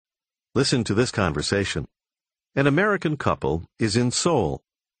Listen to this conversation. An American couple is in Seoul.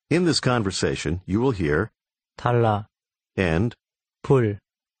 In this conversation, you will hear 달러, and. 불,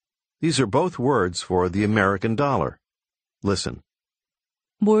 These are both words for the American dollar. Listen.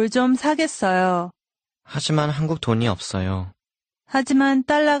 뭘 좀 사겠어요. 하지만 한국 돈이 없어요. 하지만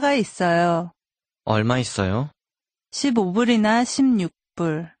달러가 있어요. 얼마 있어요? 15불이나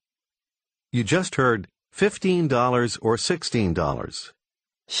 16불. You just heard $15 or $16.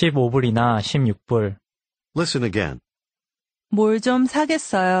 15불이나 16불, Listen again. 뭘 좀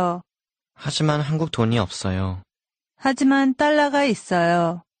사겠어요. 하지만 한국 돈이 없어요. 하지만 달러가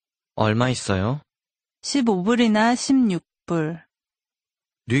있어요. 얼마 있어요? 15불이나 16불.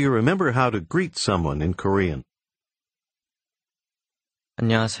 Do you remember how to greet someone in Korean?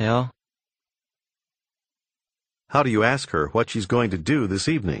 안녕하세요. How do you ask her what she's going to do this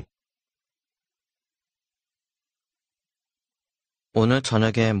evening? 오늘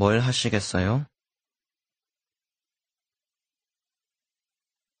저녁에 뭘 하시겠어요?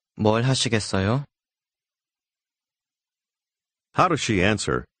 뭘 하시겠어요? How does she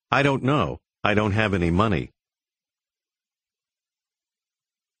answer, I don't know. I don't have any money.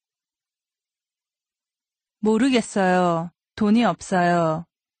 모르겠어요. 돈이 없어요.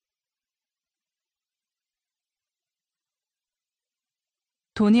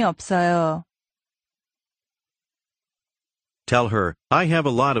 돈이 없어요. Tell her, I have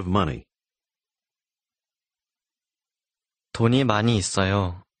a lot of money. 돈이 많이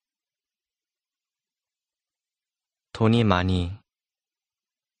있어요. 돈이 많이.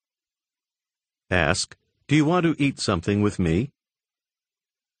 Ask, do you want to eat something with me?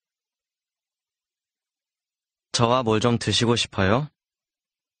 저와 뭘 좀 드시고 싶어요?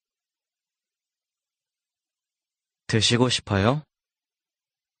 드시고 싶어요?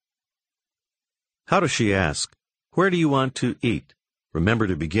 How does she ask, where do you want to eat? Remember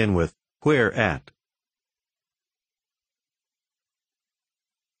to begin with, where at.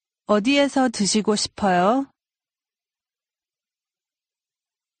 어디에서 드시고 싶어요?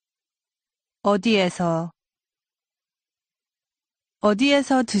 어디에서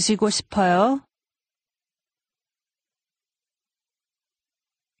드시고 싶어요?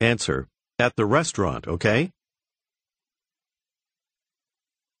 Answer, at the restaurant, okay?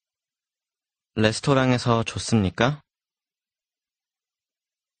 레스토랑에서 좋습니까?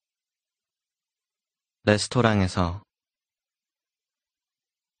 레스토랑에서.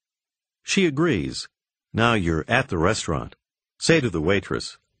 She agrees. Now you're at the restaurant. Say to the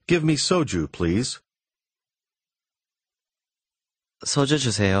waitress, give me soju, please. 소주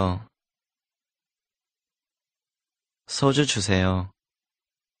주세요. 소주 주세요.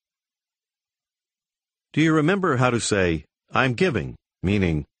 Do you remember how to say, I'm giving,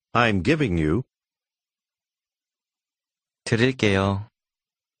 meaning, I'm giving you? 드릴게요.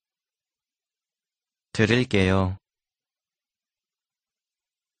 드릴게요.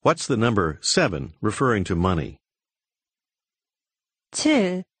 What's the number 7 referring to money?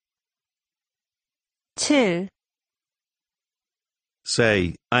 7.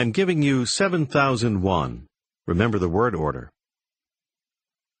 Say, I'm giving you 7,000 won. Remember the word order.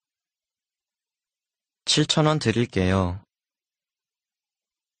 7,000원 드릴게요.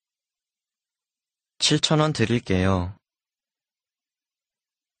 7,000원 드릴게요.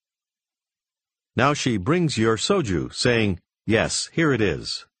 Now she brings your soju, saying, yes, here it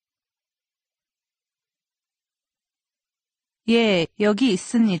is. 예, 여기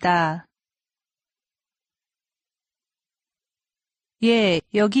있습니다. 예,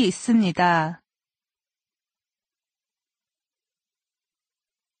 여기 있습니다.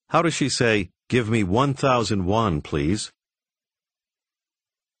 How does she say, give me 1,000 won, please?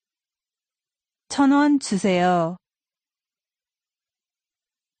 1,000원 주세요.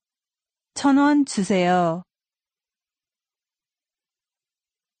 1,000원 주세요.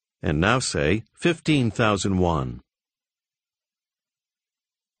 And now say, 15,000 won.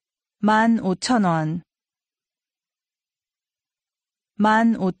 15,000원.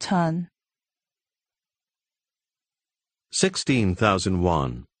 15,000. 16,000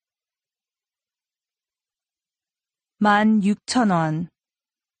 won. 16,000원.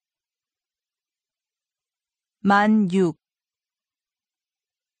 16,000.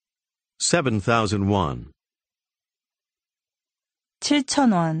 7,000 won.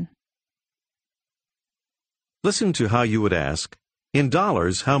 7,000원. Listen to how you would ask, in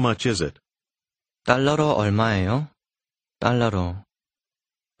dollars, how much is it? 달러로 얼마예요? 달러로.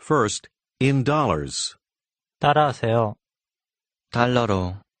 First, in dollars. 따라하세요.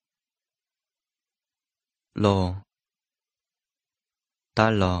 달러로. 로.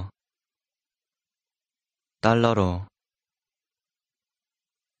 달러. 달러로.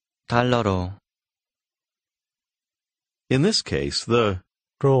 달러로, In this case, the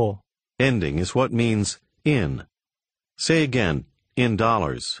로, ending is what means in. Say again, in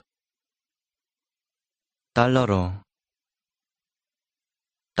dollars. 달러로,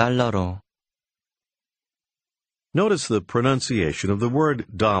 달러로, Notice the pronunciation of the word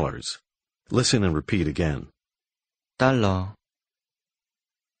dollars. Listen and repeat again. 달러.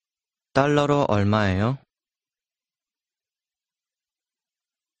 달러로 얼마예요?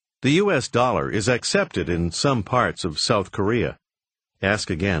 The U.S. dollar is accepted in some parts of South Korea. Ask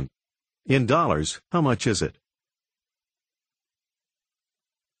again. In dollars, how much is it?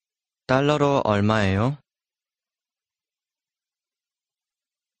 달러로 얼마예요?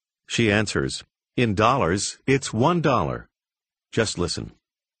 She answers, in dollars, it's $1. Just listen.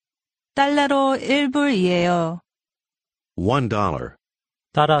 달러로 1불이에요. $1.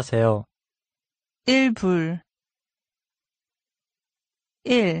 따라하세요. 1불.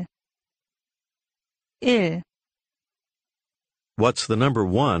 1. What's the number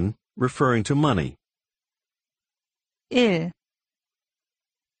 1 referring to money? 1.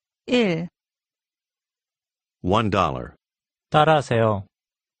 $1. 따라하세요.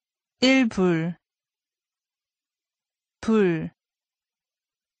 1불. 불.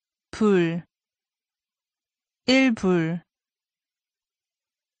 1불.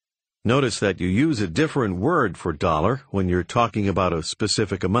 Notice that you use a different word for dollar when you're talking about a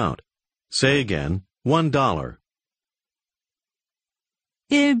specific amount. Say again, $1.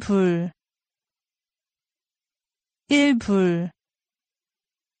 1불.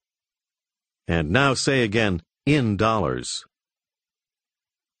 And now say again, in dollars.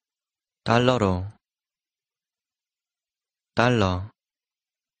 달러로,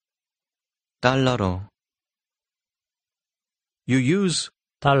 달러로. You use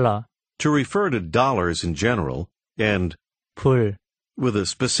달러, to refer to dollars in general and 불, with a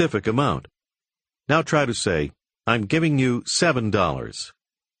specific amount. Now try to say, I'm giving you $7.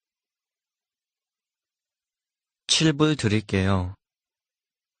 7불 드릴게요.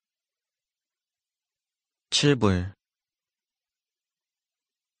 7불.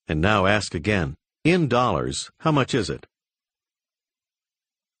 And now ask again, in dollars, how much is it?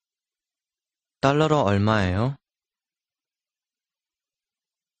 달러로 얼마예요?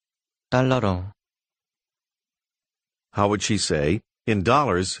 달러로. How would she say, in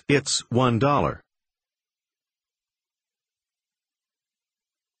dollars, it's $1?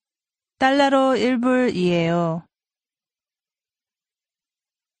 달러로 1불이에요.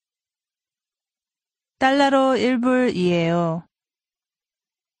 달러로 1불이에요.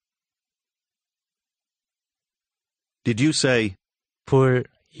 Did you say,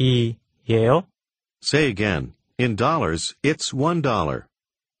 불이에요? say again, in dollars, it's $1.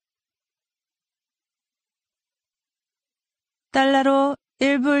 달러로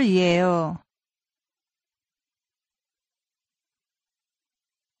 1불이에요.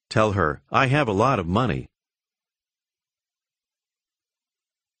 Tell her, I have a lot of money.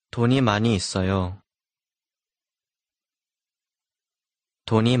 돈이 많이 있어요.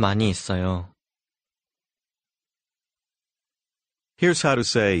 돈이 많이 있어요. Here's how to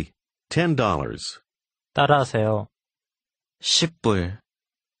say, $10. 따라하세요. 10불.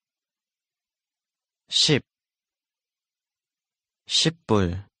 10불.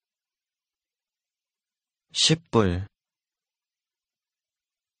 10불.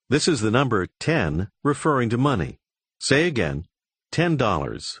 This is the number 10 referring to money. Say again, $10.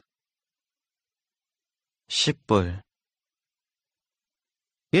 10불.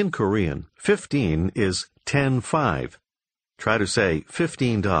 In Korean, 15 is 10.5. Try to say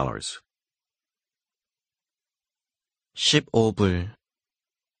 $15. 15불.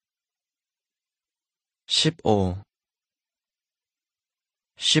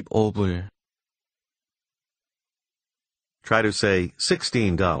 15불. Try to say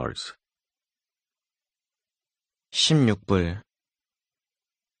 $16. 16불.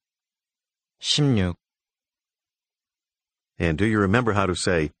 16. And do you remember how to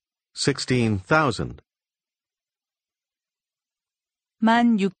say 16,000?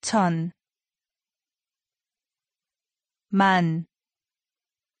 16,000.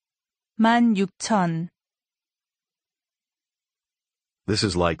 16,000. This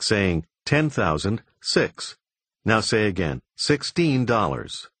is like saying 10,006. Now say again, $16.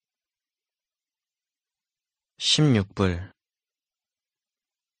 16불.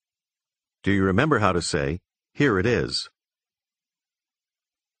 Do you remember how to say, here it is?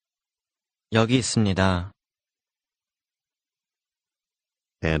 여기 있습니다.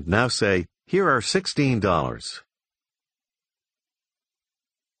 And now say, here are $16.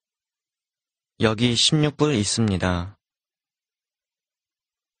 여기 16불 있습니다.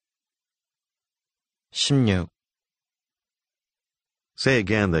 16, Say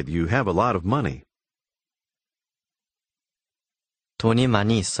again that you have a lot of money. 돈이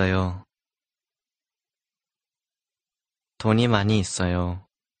많이 있어요. 돈이 많이 있어요.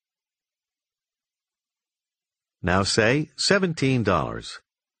 Now say $17.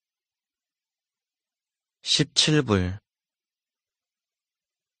 17불,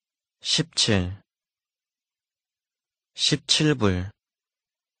 17, 17불,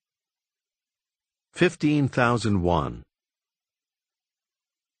 15,000 won.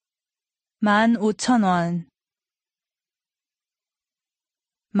 15,000원.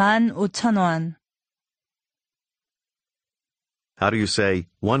 15,000원. How do you say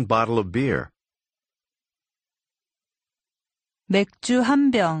one bottle of beer? 맥주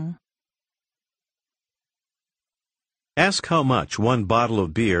한 병. Ask how much one bottle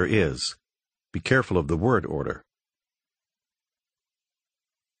of beer is. Be careful of the word order.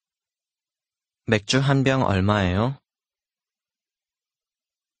 맥주 한 병 얼마예요?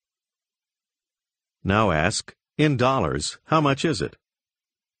 Now ask, in dollars, how much is it?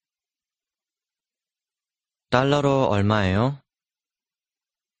 달러로 얼마예요?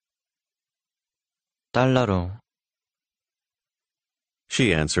 달러로,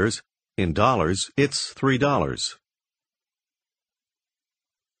 She answers, in dollars, it's $3.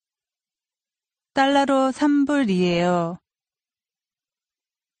 달러로 3불이에요.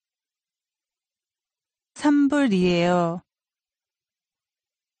 3불이에요.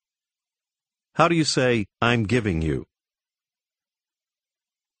 How do you say, I'm giving you?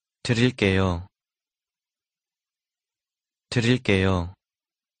 드릴게요. 드릴게요.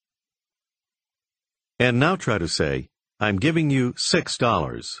 And now try to say, I'm giving you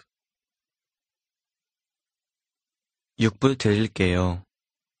 $6. 6불 드릴게요.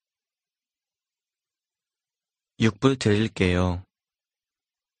 6불 드릴게요.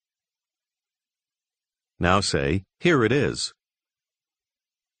 Now say, here it is.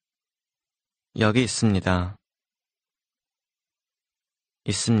 여기 있습니다.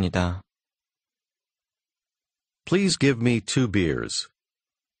 있습니다. Please give me 2 beers.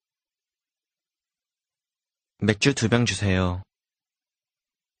 맥주 2병 주세요.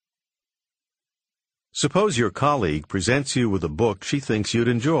 Suppose your colleague presents you with a book she thinks you'd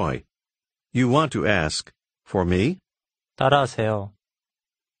enjoy. You want to ask, for me? 따라하세요.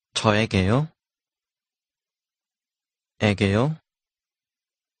 저에게요? 에게요?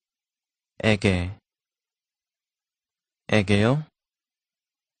 에게. 에게요?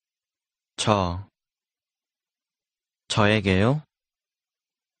 저에게요?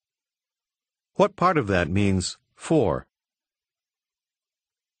 What part of that means for?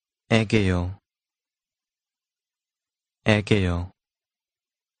 에게요. 에게요.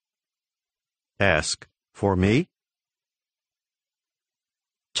 Ask, for me?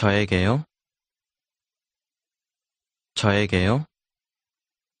 저에게요? 저에게요?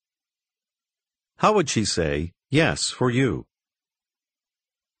 How would she say, yes, for you?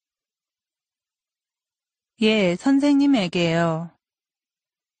 예, 선생님에게요.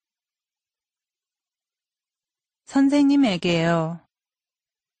 선생님에게요.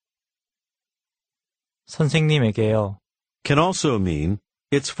 선생님에게요. Can also mean,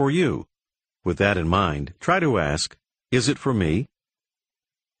 it's for you. With that in mind, try to ask, is it for me?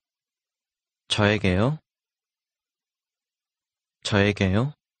 저에게요?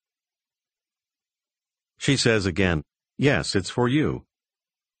 저에게요? She says again, yes, it's for you.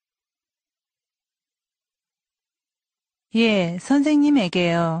 예,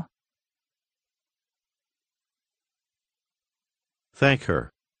 선생님에게요. Thank her.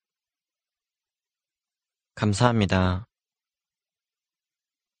 감사합니다.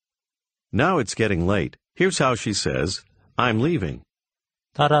 Now it's getting late. Here's how she says, I'm leaving.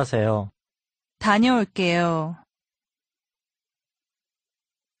 따라하세요. 다녀올게요.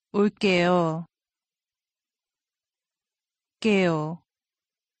 올게요. 게요.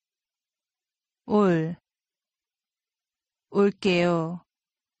 올게요.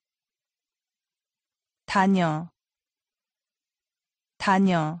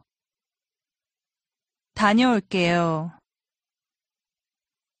 다녀올게요.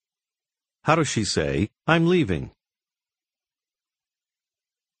 How does she say, I'm leaving?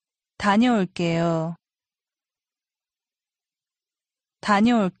 다녀올게요.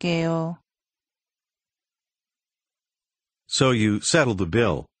 So you settle the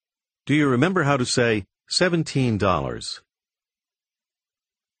bill. Do you remember how to say $17?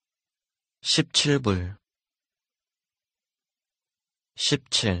 17불.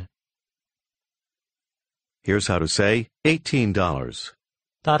 17. Here's how to say $18.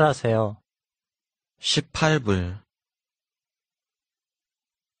 따라하세요. 18불.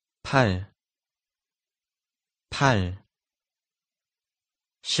 8. 8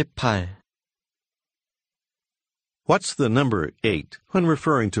 18 What's the number 8 when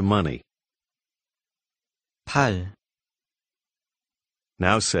referring to money? 8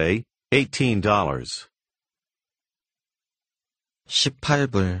 Now say $18.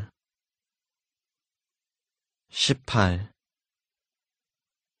 18불 18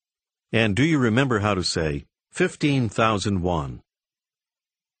 And do you remember how to say 15,000 won?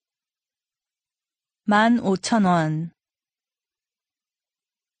 15,000원.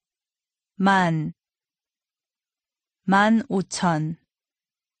 15,000.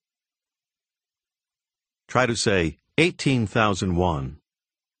 Try to say 18,000 won.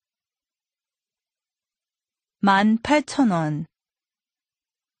 18,000원.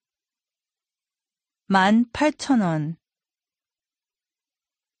 18,000원.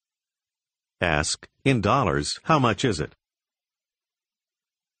 Ask, in dollars, how much is it?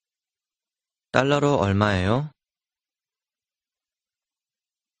 달러로 얼마예요?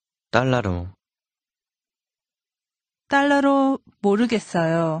 달러로 달러로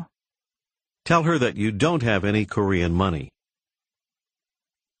모르겠어요. Tell her that you don't have any Korean money.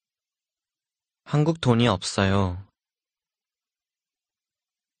 한국 돈이 없어요.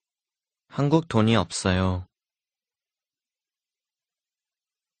 한국 돈이 없어요.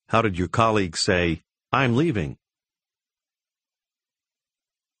 How did your colleague say, I'm leaving?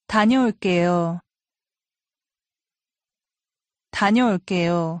 다녀올게요.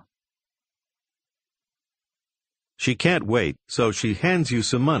 다녀올게요. She can't wait, so she hands you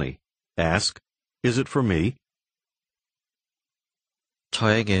some money. Ask, is it for me?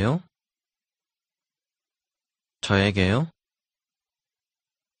 저에게요? 저에게요?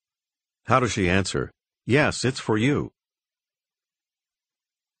 How does she answer? Yes, it's for you.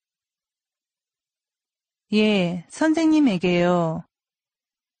 예, 선생님에게요.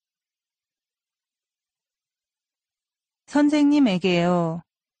 선생님에게요.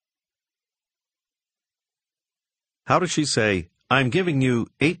 How does she say, I'm giving you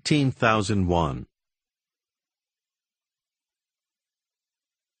 18,000 won?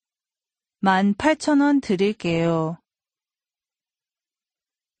 18,000원 드릴게요.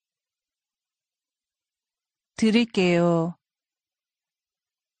 드릴게요.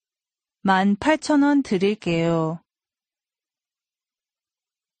 18,000원 드릴게요.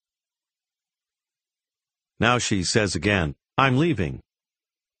 Now she says again, I'm leaving.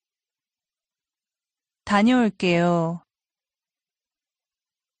 다녀올게요.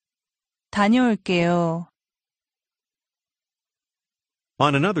 다녀올게요.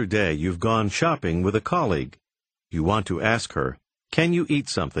 On another day, you've gone shopping with a colleague. You want to ask her, can you eat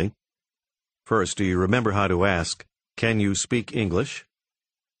something? First, do you remember how to ask, can you speak English?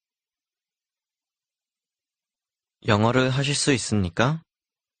 영어를 하실 수 있습니까?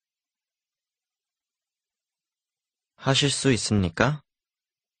 하실 수 있습니까?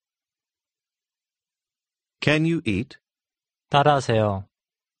 Can you eat? 따라하세요.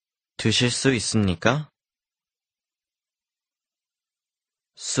 드실 수 있습니까?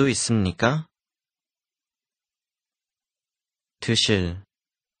 수 있습니까? 드실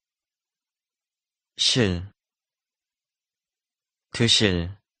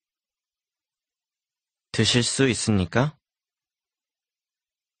드실 드실 수 있습니까?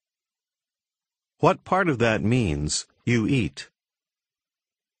 What part of that means you eat?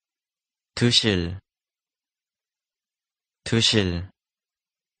 드실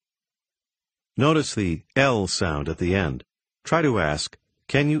Notice the L sound at the end. Try to ask,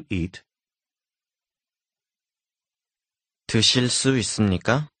 can you eat? 드실 수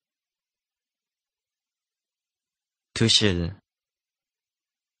있습니까? 드실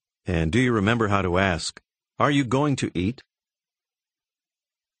And do you remember how to ask, are you going to eat?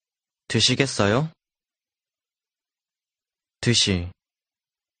 드시겠어요? 드시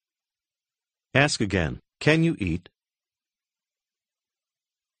Ask again, can you eat?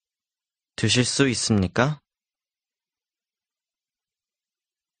 드실 수 있습니까?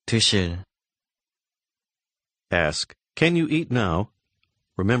 드실 Ask, can you eat now?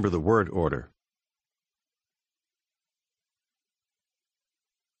 Remember the word order.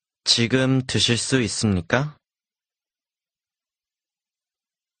 지금 드실 수 있습니까?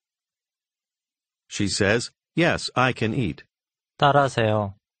 She says, yes, I can eat.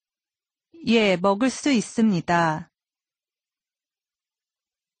 따라하세요. 예, 먹을 수 있습니다.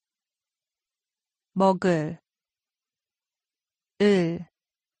 먹을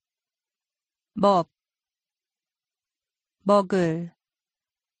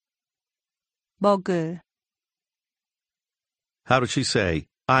먹을 How does she say,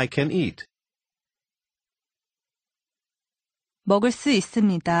 I can eat? 먹을 수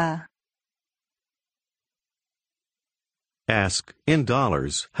있습니다. Ask, in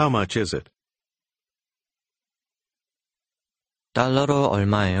dollars, how much is it? 달러로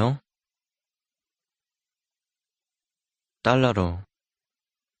얼마예요? 달러로.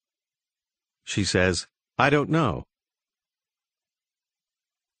 She says, I don't know.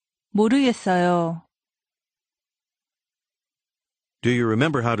 모르겠어요. Do you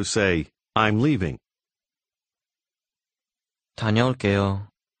remember how to say, I'm leaving? 다녀올게요.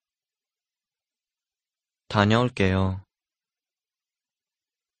 다녀올게요.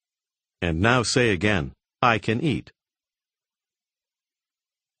 And now say again, I can eat.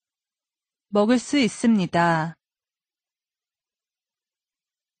 먹을 수 있습니다.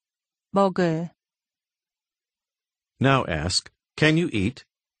 먹을. Now ask, can you eat?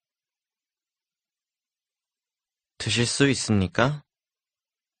 드실 수 있습니까?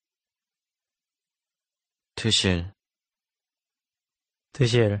 드실.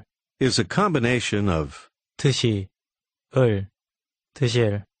 드실, Is a combination of 드시,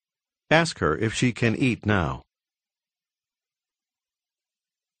 드실, ask her if she can eat now.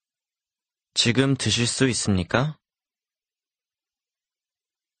 지금 드실 수 있습니까?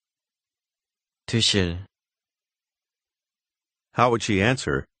 드실. How would she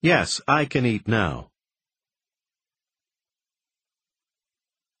answer? Yes, I can eat now.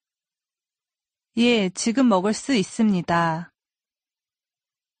 예, 지금 먹을 수 있습니다.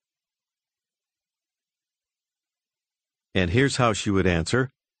 And here's how she would answer.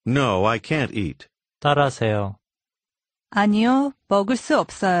 No, I can't eat. 따라하세요. 아니요, 먹을 수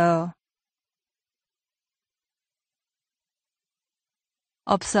없어요.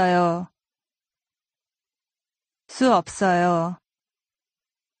 없어요. 수 없어요.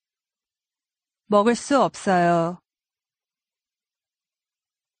 먹을 수 없어요.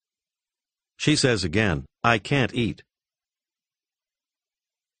 She says again, I can't eat.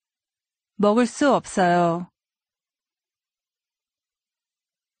 먹을 수 없어요.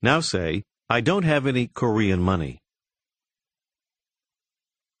 Now say, I don't have any Korean money.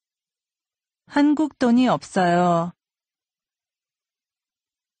 한국 돈이 없어요.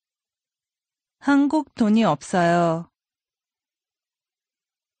 한국 돈이 없어요.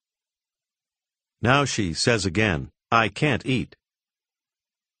 Now she says again, I can't eat.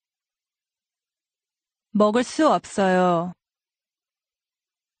 먹을 수 없어요.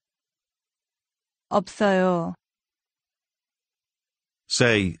 없어요.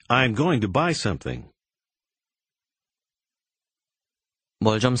 Say, I'm going to buy something.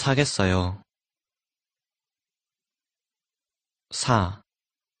 뭘 좀 사겠어요. 사.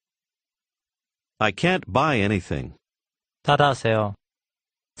 I can't buy anything. 따라하세요.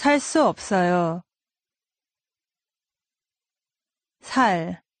 살 수 없어요.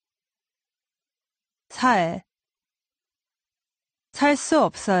 살 수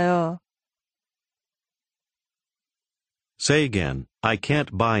없어요. Say again, I can't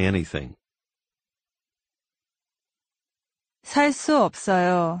buy anything. 살 수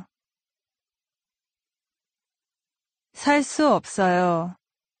없어요. 살 수 없어요.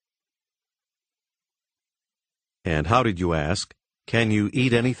 And how did you ask? Can you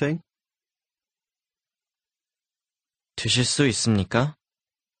eat anything? 드실 수 있습니까?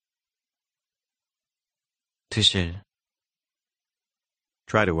 드실.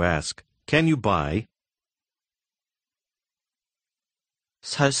 Try to ask, can you buy?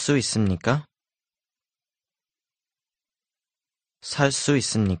 살 수 있습니까? 살 수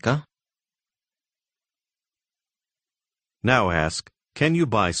있습니까? Now ask, can you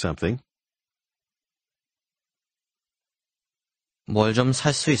buy something? 뭘 좀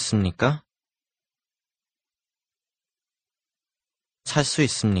살 수 있습니까? 살 수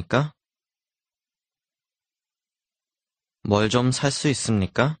있습니까? 뭘 좀 살 수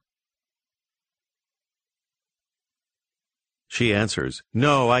있습니까? She answers,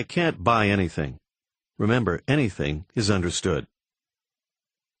 No, I can't buy anything. Remember, anything is understood.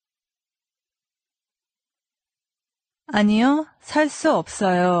 아니요, 살 수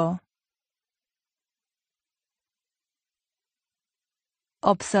없어요.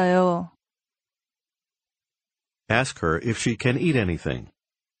 없어요. Ask her if she can eat anything.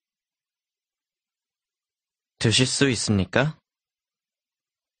 드실 수 있습니까?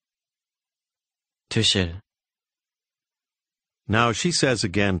 드실. Now she says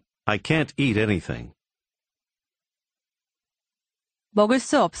again, I can't eat anything. 먹을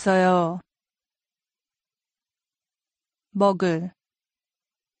수 없어요. 먹을.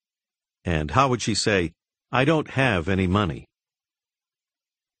 And how would she say, I don't have any money?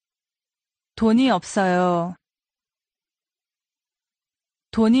 돈이 없어요.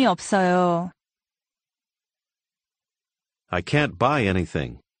 돈이 없어요. I can't buy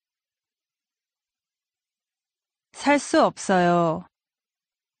anything. 살 수 없어요.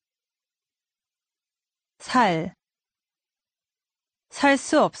 살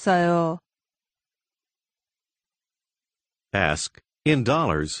수 없어요. Ask, in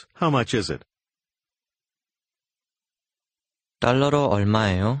dollars, how much is it? 달러로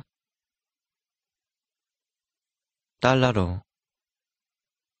얼마예요? 달러로.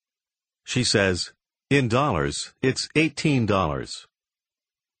 She says, in dollars, it's $18.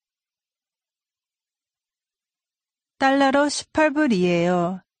 달러로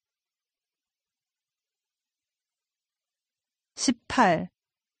 18불이에요. 18.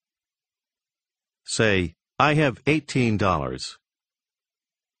 Say, I have $18.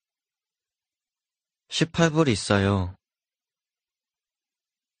 18불 있어요.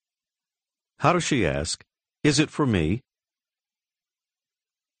 How does she ask? Is it for me?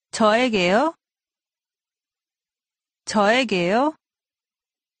 저에게요? 저에게요?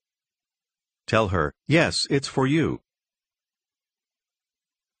 Tell her, yes, it's for you.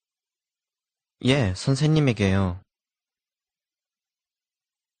 예, 선생님에게요.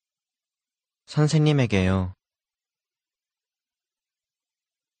 선생님에게요.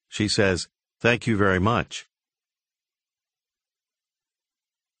 She says, thank you very much.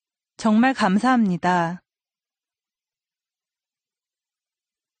 정말 감사합니다.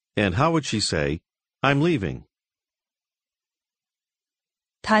 And how would she say, I'm leaving?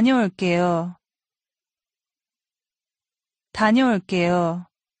 다녀올게요. 다녀올게요.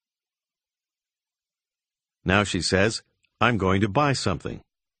 Now she says, I'm going to buy something.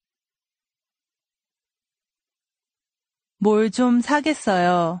 뭘 좀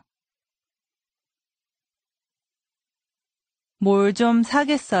사겠어요. 뭘 좀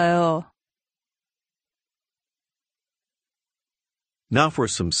사겠어요. Now for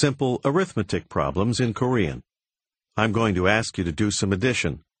some simple arithmetic problems in Korean. I'm going to ask you to do some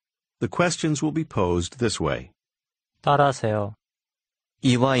addition. The questions will be posed this way. 따라하세요.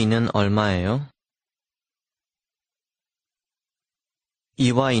 2와 2는 얼마예요?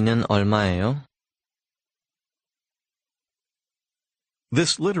 2와 2는 얼마예요?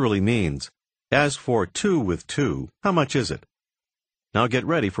 This literally means, as for 2 with 2, how much is it? Now get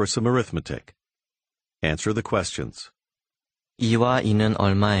ready for some arithmetic. Answer the questions. 2와 2는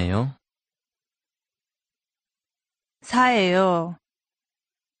얼마예요? 4예요.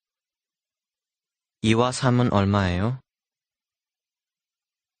 2와 3은 얼마예요?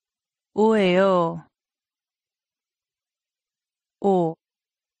 5예요. 5.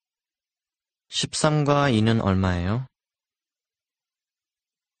 13과 2는 얼마예요?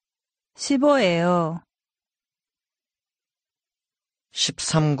 15예요.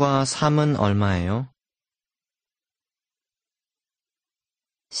 13과 3은 얼마예요?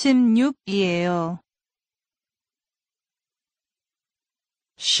 16이에요.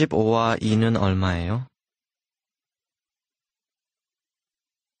 15와 2는 얼마예요?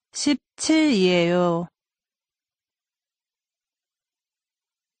 17이에요.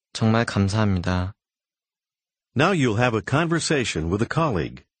 정말 감사합니다. Now you'll have a conversation with a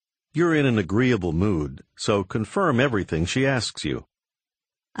colleague. You're in an agreeable mood, so confirm everything she asks you.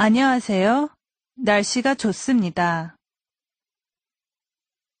 안녕하세요. 날씨가 좋습니다.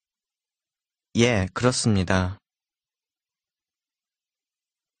 예, 그렇습니다.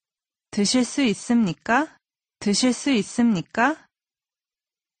 드실 수 있습니까? 드실 수 있습니까?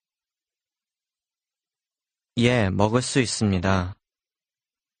 예, 먹을 수 있습니다.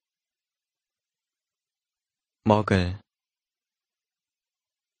 먹을.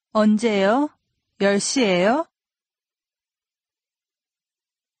 언제요? 10시예요?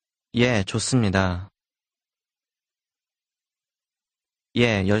 예, 좋습니다.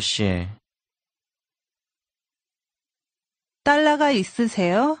 예, 10시에. 달러가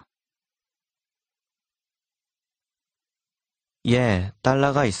있으세요? 예,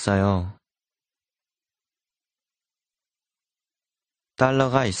 달러가 있어요.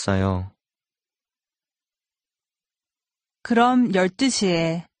 달러가 있어요. 그럼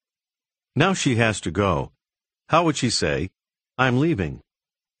 12시에. Now she has to go. How would she say, I'm leaving?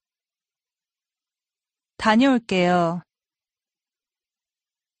 다녀올게요.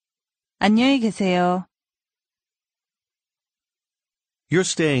 안녕히 계세요. You're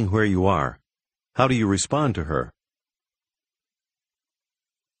staying where you are. How do you respond to her?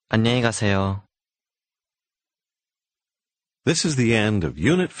 안녕히 가세요. This is the end of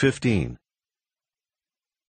Unit 15.